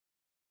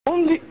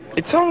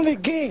It's only a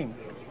game.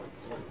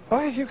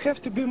 Why you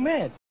have to be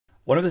mad?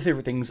 One of the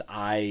favorite things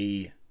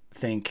I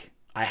think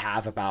I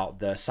have about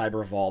the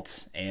Cyber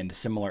Vault and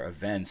similar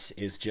events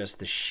is just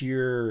the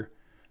sheer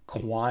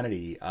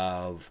quantity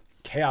of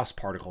chaos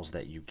particles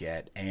that you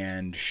get.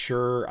 And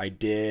sure, I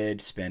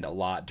did spend a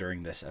lot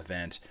during this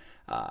event.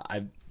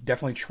 I'm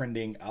definitely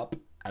trending up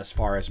as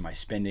far as my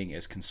spending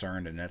is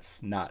concerned, and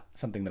that's not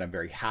something that I'm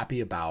very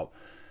happy about.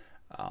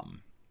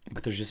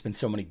 But there's just been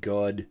so many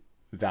good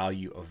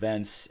value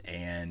events,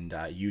 and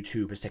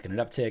YouTube has taken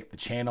an uptick. The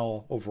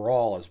channel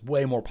overall is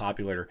way more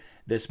popular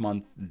this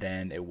month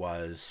than it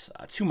was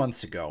 2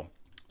 months ago.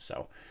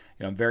 So,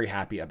 I'm very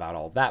happy about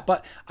all of that.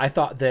 But I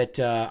thought that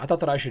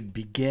I should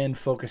begin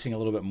focusing a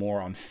little bit more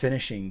on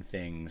finishing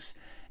things.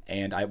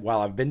 And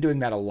while I've been doing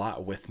that a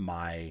lot with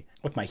my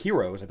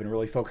heroes, I've been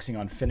really focusing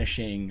on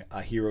finishing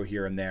a hero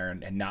here and there,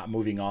 and not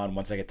moving on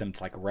once I get them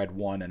to like red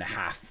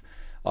 1.5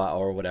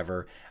 or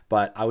whatever.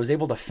 But I was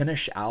able to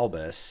finish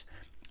Albus,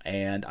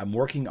 and I'm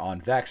working on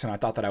Vex, and I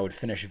thought that I would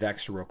finish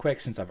Vex real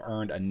quick since I've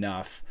earned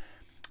enough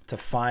to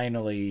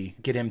finally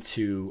get him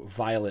to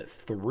Violet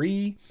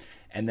 3.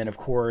 And then, of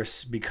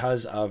course,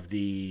 because of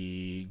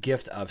the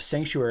gift of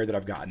Sanctuary that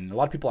I've gotten, a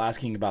lot of people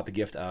asking about the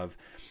gift of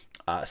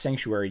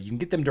Sanctuary. You can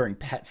get them during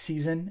pet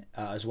season,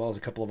 as well as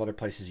a couple of other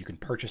places you can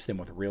purchase them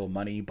with real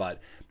money.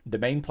 But the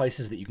main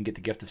places that you can get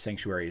the gift of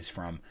Sanctuary is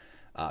from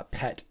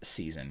pet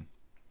season.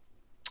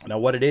 Now,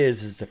 what it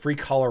is it's a free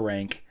color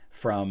rank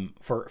for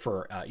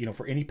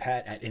any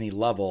pet at any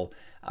level.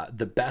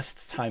 The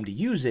best time to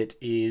use it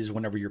is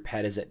whenever your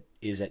pet is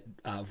at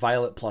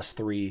Violet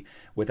 +3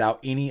 without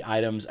any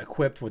items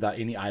equipped, without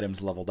any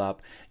items leveled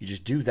up. You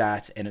just do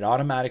that, and it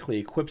automatically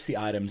equips the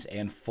items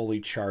and fully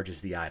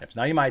charges the items.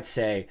 Now you might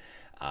say,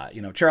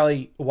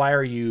 Charlie, why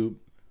are you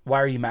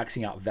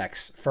maxing out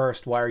Vex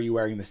first? Why are you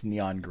wearing this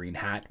neon green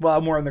hat? Well,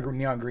 I'm wearing the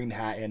neon green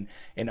hat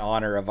in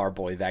honor of our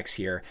boy Vex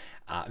here.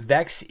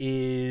 Vex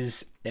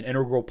is an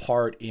integral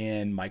part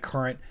in my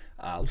current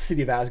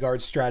City of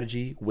Asgard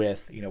strategy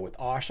with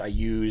Osh. I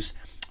use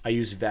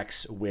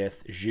Vex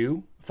with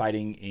Zhu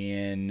fighting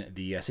in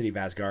the City of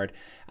Asgard.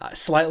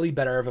 Slightly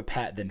better of a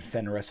pet than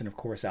Fenris, and of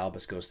course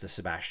Albus goes to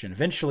Sebastian.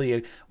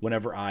 Eventually,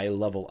 whenever I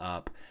level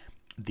up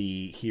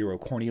the hero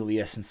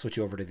Cornelius and switch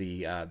over to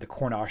the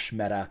Cornosh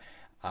meta,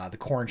 the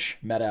Cornch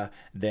meta,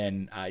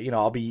 then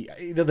I'll be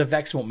the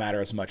Vex won't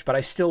matter as much, but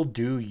I still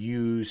do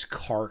use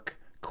Kark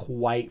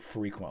quite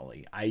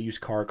frequently. I use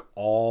Kark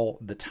all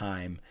the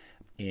time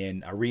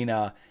in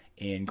Arena,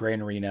 in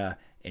Grand Arena,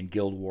 in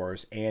Guild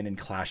Wars, and in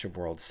Clash of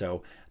Worlds.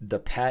 So the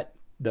pet,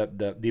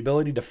 the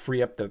ability to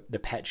free up the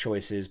pet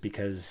choices,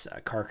 because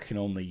Kark can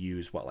only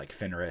use like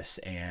Fenris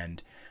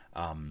and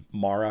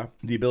Mara.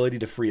 The ability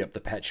to free up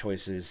the pet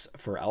choices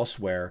for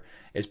elsewhere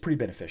is pretty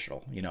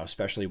beneficial,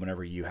 especially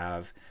whenever you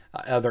have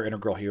other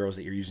integral heroes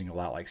that you're using a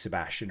lot, like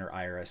Sebastian or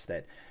Iris,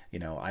 that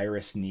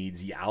Iris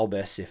needs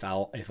Albus if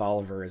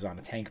Oliver is on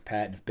a tank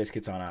pet, and if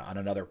Biscuit's on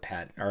another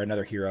pet or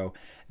another hero,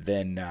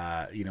 then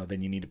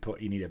then you need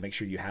to make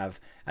sure you have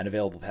an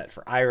available pet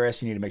for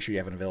Iris. You need to make sure you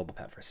have an available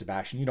pet for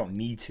Sebastian. You don't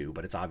need to,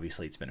 but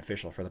it's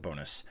beneficial for the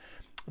bonus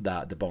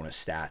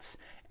stats.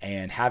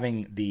 And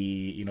having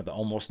the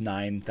almost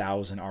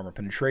 9,000 armor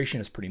penetration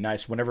is pretty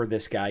nice whenever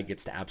this guy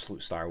gets to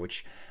absolute star,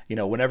 which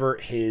whenever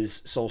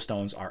his soul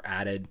stones are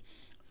added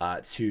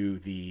to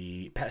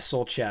the pet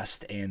soul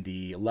chest and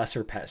the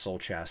lesser pet soul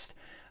chest,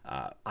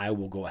 I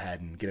will go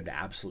ahead and get him to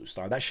absolute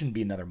star. That shouldn't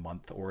be another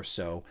month or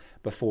so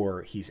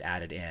before he's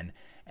added in.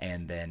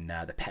 And then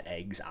the pet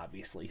eggs,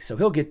 obviously, so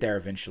he'll get there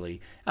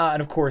eventually.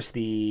 And of course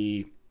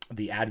the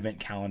advent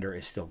calendar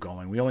is still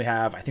going.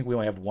 I think we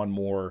only have one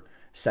more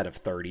set of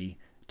 30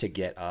 to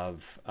get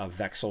of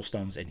Vex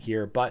Soulstones in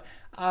here, but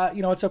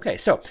it's okay.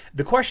 So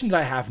the question that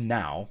I have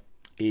now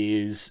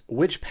is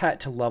which pet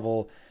to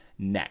level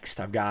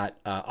next. I've got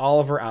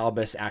Oliver,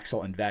 Albus,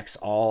 Axel, and Vex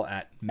all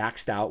at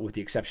maxed out, with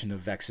the exception of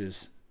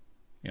Vex's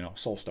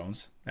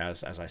Soulstones,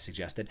 as I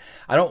suggested.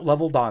 I don't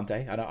level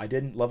Dante. I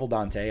didn't level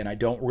Dante, and I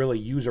don't really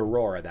use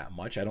Aurora that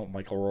much. I don't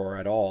like Aurora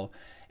at all.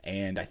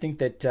 And I think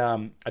that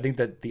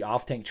the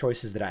off-tank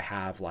choices that I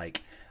have,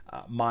 like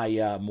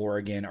Maya,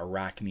 Morrigan,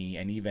 Arachne,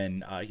 and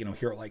even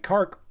hero like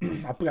Kark,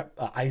 I've got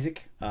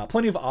Isaac,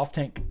 plenty of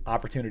off-tank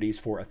opportunities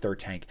for a third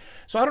tank.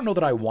 So I don't know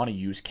that I want to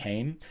use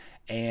Kayn.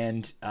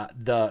 And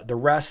the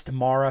rest,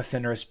 Mara,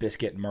 Fenris,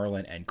 Biscuit,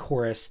 Merlin, and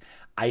Chorus,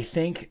 I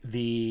think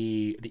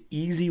the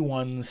easy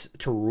ones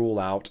to rule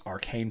out are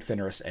Kayn,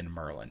 Fenris, and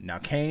Merlin. Now,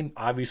 Kayn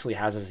obviously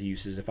has his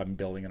uses if I'm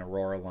building an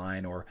Aurora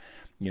line, or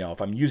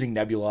if I'm using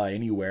Nebula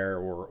anywhere,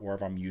 or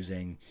if I'm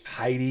using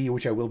Heidi,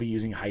 which I will be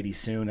using Heidi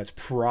soon. That's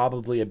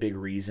probably a big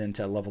reason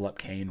to level up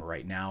Kayn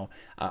right now.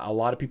 A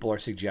lot of people are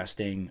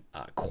suggesting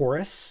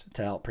Chorus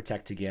to help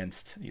protect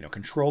against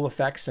control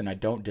effects, and I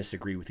don't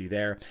disagree with you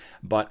there.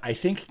 But I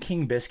think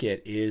King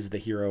Biscuit is the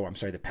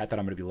pet that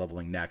I'm going to be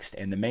leveling next,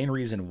 and the main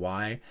reason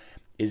why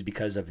is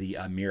because of the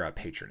Amira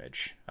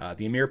patronage.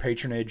 The Amira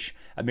patronage,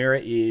 Amira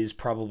is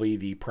probably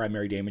the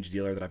primary damage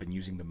dealer that I've been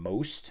using the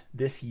most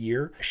this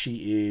year.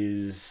 She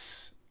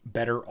is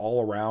better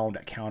all around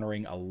at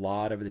countering a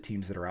lot of the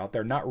teams that are out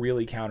there. Not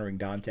really countering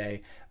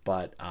Dante,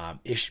 but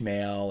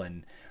Ishmael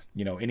and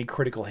any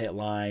critical hit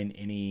line,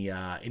 any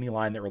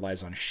line that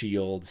relies on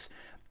shields.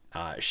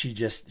 She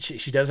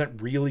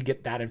doesn't really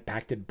get that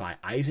impacted by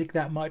Isaac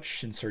that much,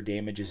 since her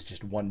damage is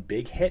just one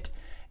big hit.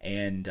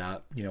 And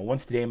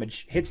once the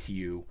damage hits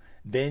you,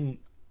 then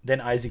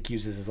Isaac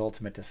uses his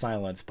ultimate to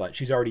silence, but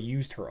she's already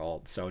used her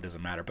ult, so it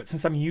doesn't matter. But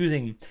since I'm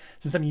using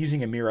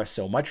Amira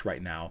so much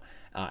right now,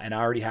 and I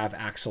already have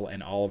Axel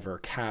and Oliver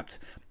capped,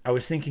 I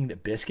was thinking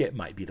that Biscuit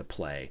might be the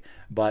play.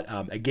 But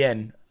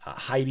again,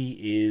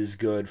 Heidi is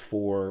good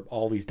for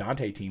all these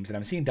Dante teams, and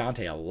I'm seeing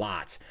Dante a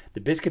lot.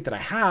 The Biscuit that I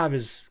have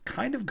is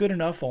kind of good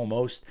enough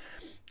almost.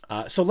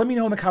 So let me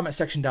know in the comment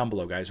section down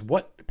below, guys.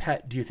 What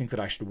pet do you think that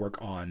I should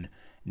work on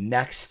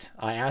next?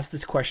 I asked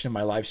this question in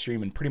my live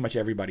stream, and pretty much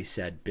everybody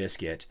said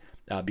Biscuit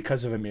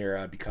because of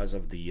Amira, because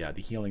of the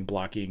healing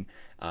blocking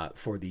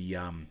for the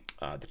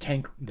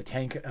tank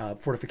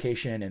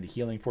fortification and the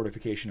healing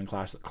fortification in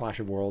Clash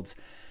of Worlds.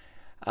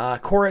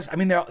 Chorus, I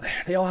mean,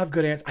 they all have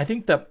good answers. I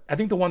think the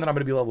one that I'm going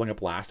to be leveling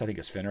up last, I think,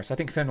 is Fenris. I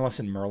think Fenris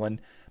and Merlin,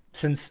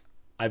 since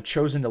I've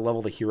chosen to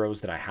level the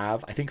heroes that I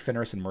have, I think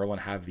Fenris and Merlin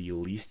have the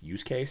least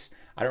use case.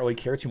 I don't really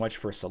care too much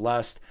for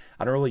Celeste.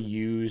 I don't really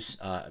use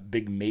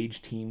big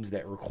mage teams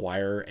that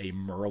require a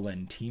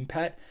Merlin team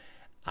pet.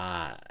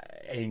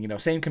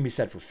 And same can be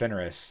said for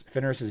Fenris.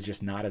 Fenris is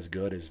just not as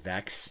good as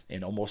Vex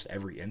in almost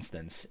every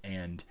instance.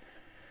 And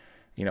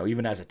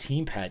even as a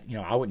team pet,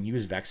 I wouldn't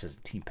use Vex as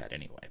a team pet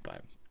anyway.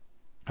 But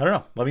I don't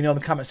know. Let me know in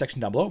the comment section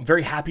down below. I'm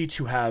very happy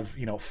to have,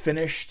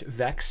 finished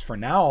Vex. For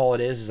now, all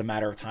it is a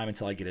matter of time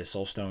until I get his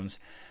soul stones.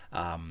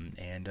 Yeah,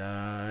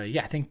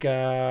 I think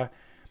the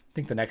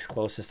next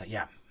closest,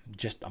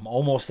 I'm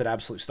almost at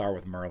absolute star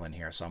with Merlin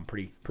here, so I'm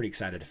pretty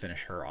excited to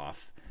finish her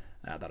off.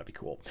 That'll be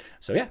cool.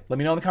 So yeah, let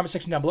me know in the comment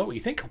section down below what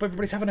you think. Hope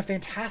everybody's having a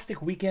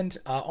fantastic weekend.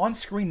 On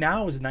screen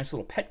now is a nice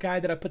little pet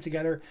guide that I put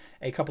together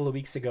a couple of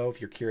weeks ago.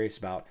 If you're curious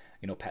about,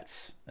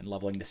 pets and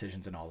leveling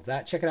decisions and all of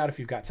that, check it out if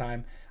you've got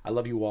time. I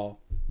love you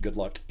all. Good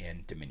luck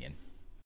in Dominion.